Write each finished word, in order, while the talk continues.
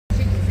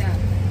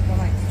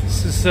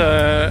This is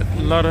a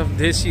lot of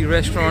desi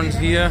restaurants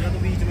here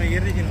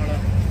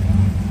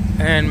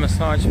and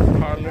massage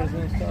parlors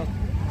and stuff.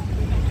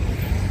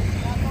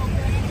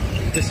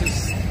 This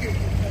is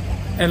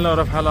a lot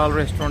of halal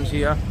restaurants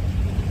here.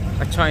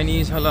 A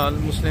Chinese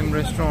halal, Muslim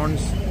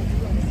restaurants,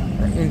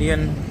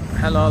 Indian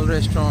halal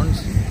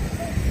restaurants,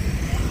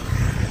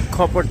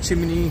 copper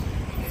chimney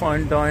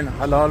fine dine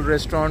halal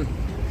restaurant.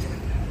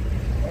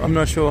 I'm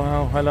not sure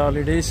how halal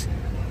it is,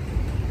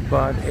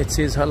 but it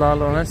says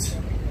halal on it.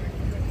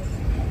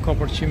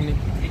 Copper chimney.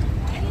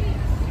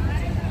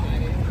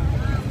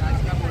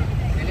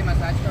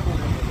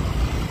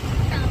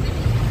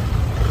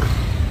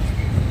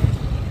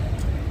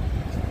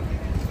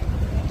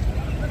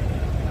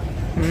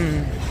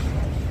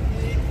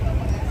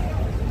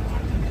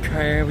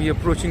 Okay, we're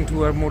approaching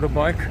to our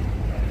motorbike.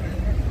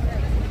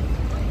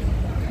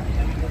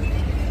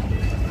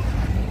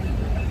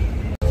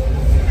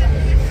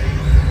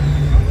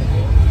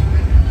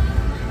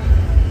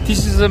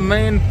 This is the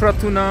main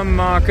Pratunam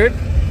market.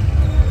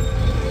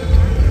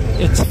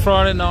 It's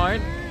Friday night,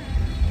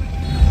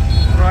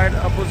 right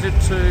opposite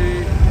to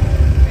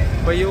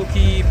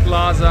Bayoki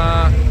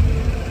Plaza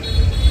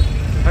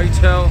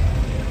Hotel.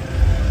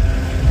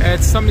 At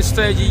some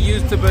stage it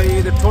used to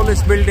be the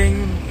tallest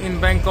building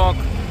in Bangkok.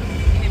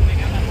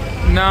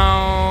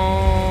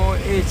 Now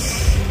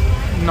it's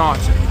not.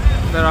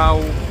 There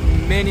are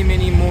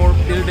many more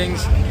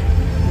buildings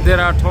that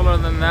are taller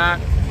than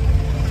that.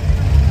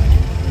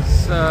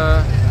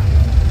 So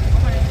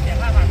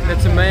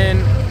that's the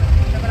main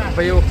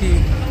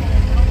Bayoki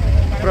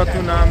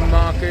Pratunam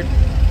market.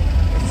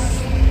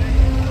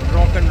 It's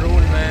rock and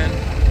roll, man.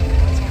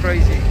 It's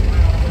crazy.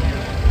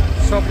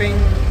 Shopping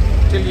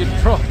till you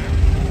drop.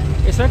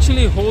 It's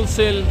actually a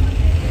wholesale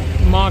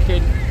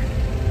market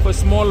for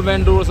small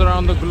vendors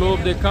around the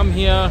globe. They come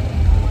here,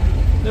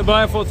 they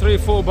buy for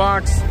 $3-4,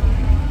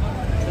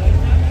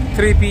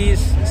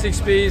 3-piece,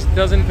 6-piece,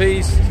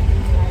 dozen-piece,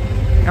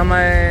 and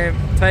they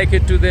take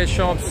it to their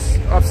shops.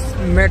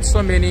 I've met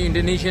so many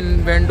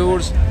Indonesian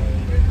vendors,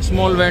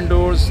 small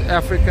vendors,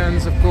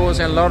 Africans of course,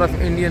 and a lot of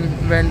Indian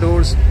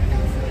vendors.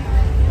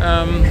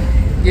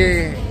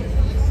 Yeah,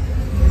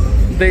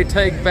 they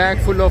take bag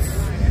full of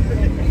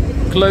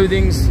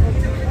clothings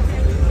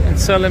and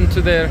sell them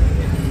to their.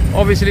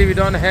 Obviously we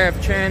don't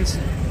have chance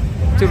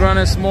to run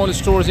a small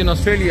stores in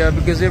Australia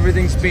because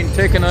everything's been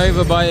taken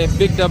over by a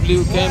Big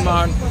W,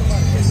 Kmart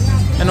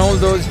and all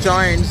those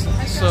giants,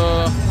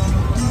 so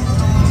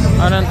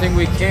I don't think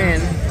we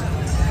can.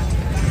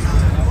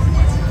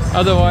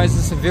 Otherwise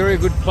it's a very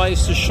good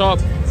place to shop,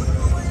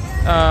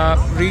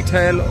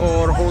 retail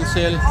or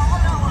wholesale.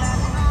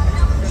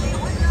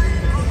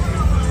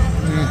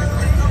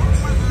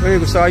 Very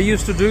good. So I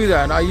used to do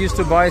that. I used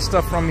to buy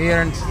stuff from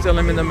here and sell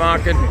them in the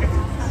market,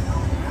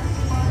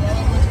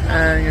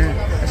 and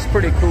it's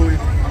pretty cool.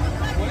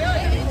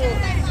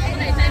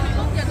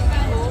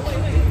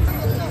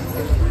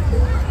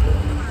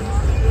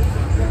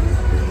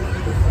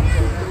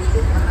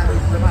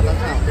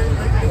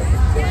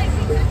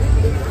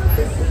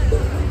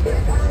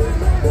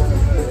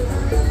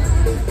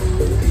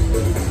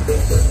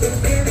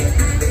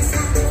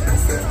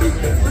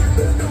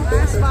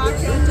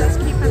 Just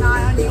keep an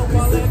eye on your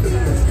wallet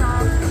and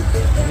stuff.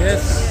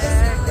 Yes.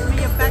 Yeah, give me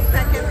your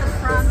backpack at the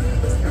front,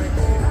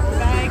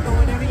 bag or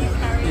whatever you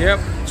carry. Yep,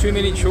 too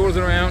many chores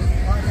around.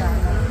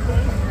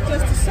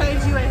 Just to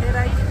save you a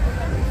headache.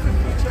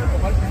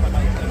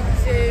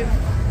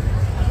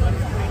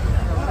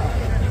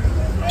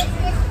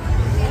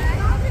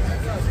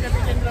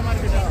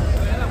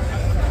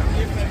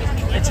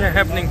 It's a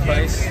happening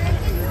place.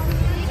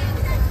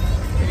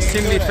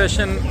 Extremely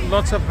fashion,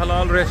 lots of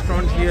halal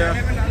restaurants here.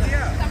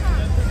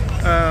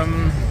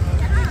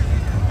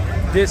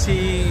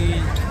 Desi,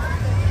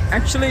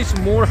 actually it's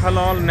more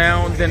halal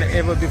now than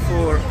ever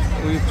before,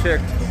 we've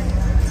checked.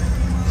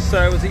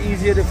 So it was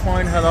easier to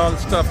find halal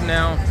stuff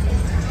now.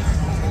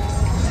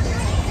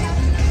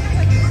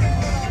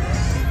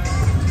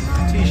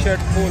 T-shirt,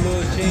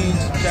 polos, jeans,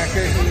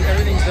 jackets,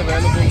 everything's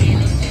available.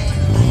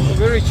 A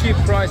very cheap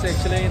price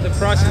actually, the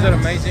prices are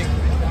amazing.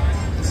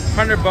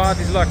 100 baht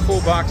is like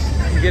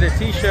 $4. You get a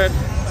t-shirt,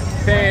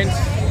 pants,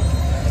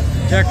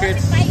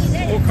 jackets,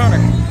 all kind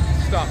of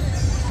stuff.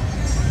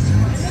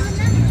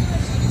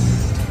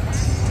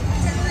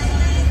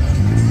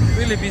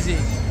 Really busy.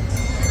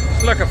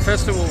 It's like a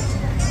festival.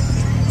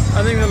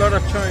 I think a lot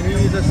of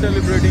Chinese are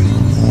celebrating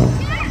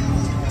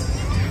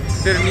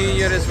their New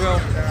Year as well.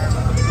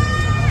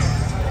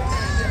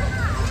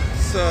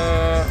 So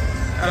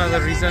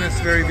another reason it's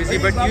very busy,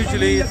 but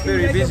usually it's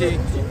very busy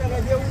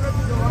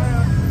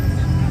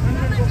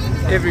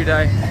every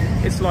day.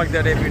 It's like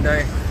that every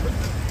day.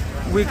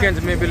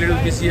 Weekends maybe a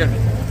little busier.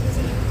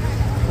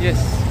 Yes.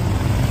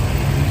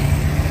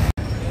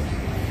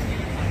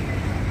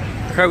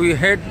 Okay, we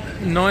had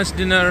nice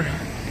dinner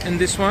in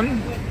this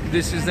one.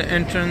 This is the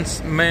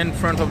entrance, main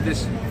front of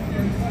this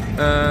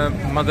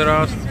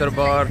Madras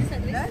Darbar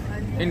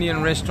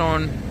Indian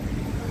restaurant,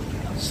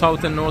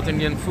 South and North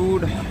Indian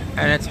food,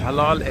 and it's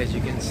halal, as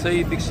you can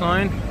see, big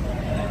sign.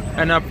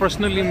 And I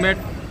personally met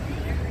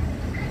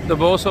the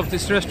boss of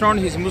this restaurant.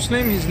 He's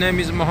Muslim. His name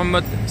is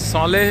Muhammad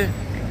Saleh,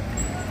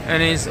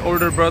 and his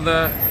older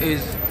brother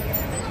is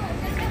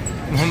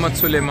Muhammad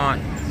Suleiman.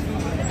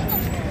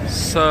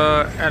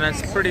 So, and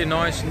it's pretty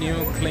nice, new,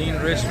 clean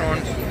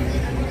restaurant.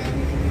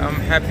 I'm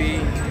happy.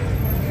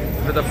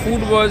 But the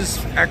food was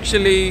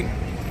actually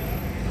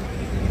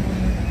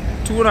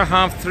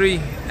 2.5, 3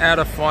 out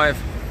of 5.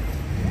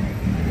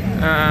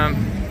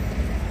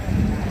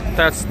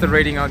 That's the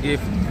rating I'll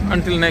give.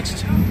 Until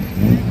next.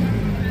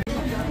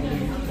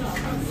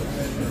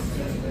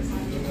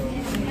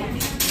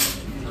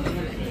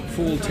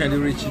 Full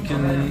tandoori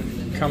chicken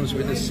comes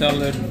with a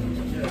salad,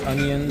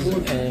 onions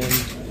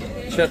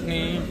and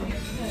chutney.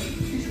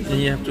 Then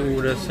you have to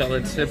order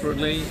salad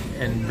separately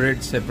and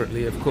bread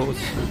separately, of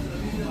course.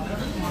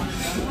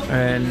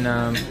 And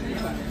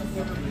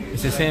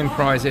it's the same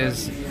price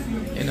as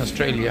in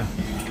Australia.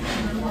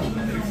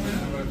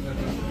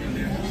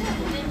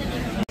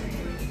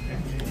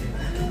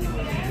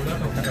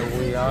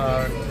 We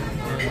are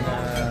in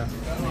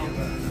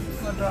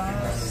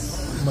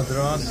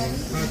Madras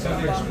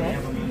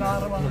restaurant,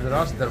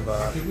 Madras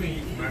Darbar.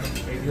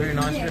 Very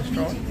nice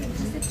restaurant.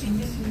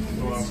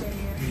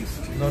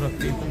 A lot of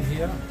people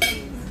here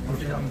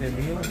putting on their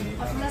meal. And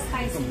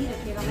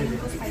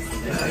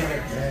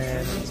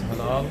it's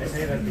halal.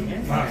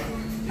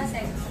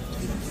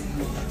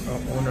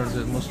 Owners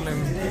is Muslim.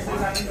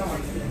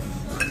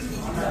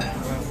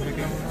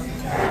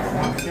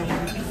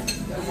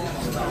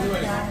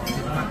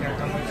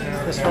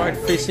 That's right,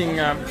 facing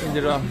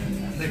Indira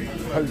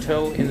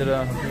Hotel,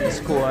 Indira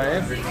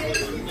Square,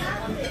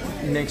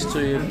 next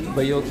to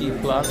Bayoki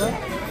Plaza.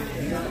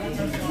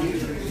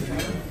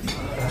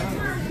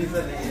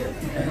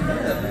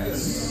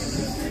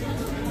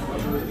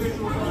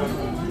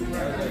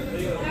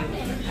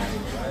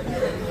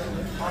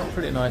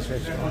 Pretty nice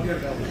restaurant.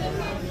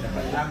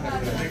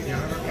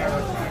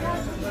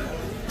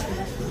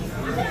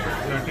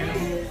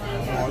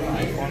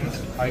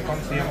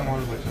 Icons here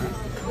mall बचा,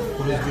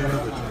 police zero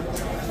बचा,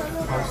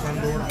 हाउसन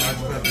road आज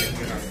का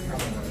देंगे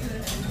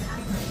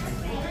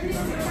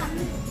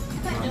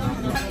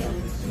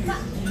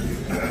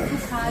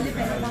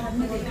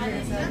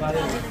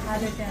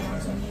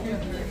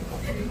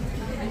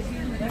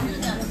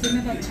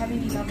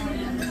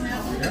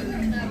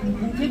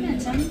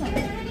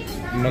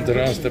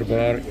Madras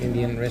Darbar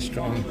Indian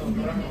restaurant.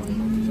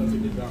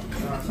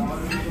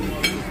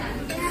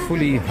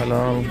 Fully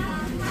halal,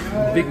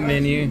 big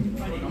menu,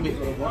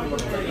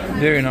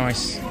 very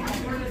nice.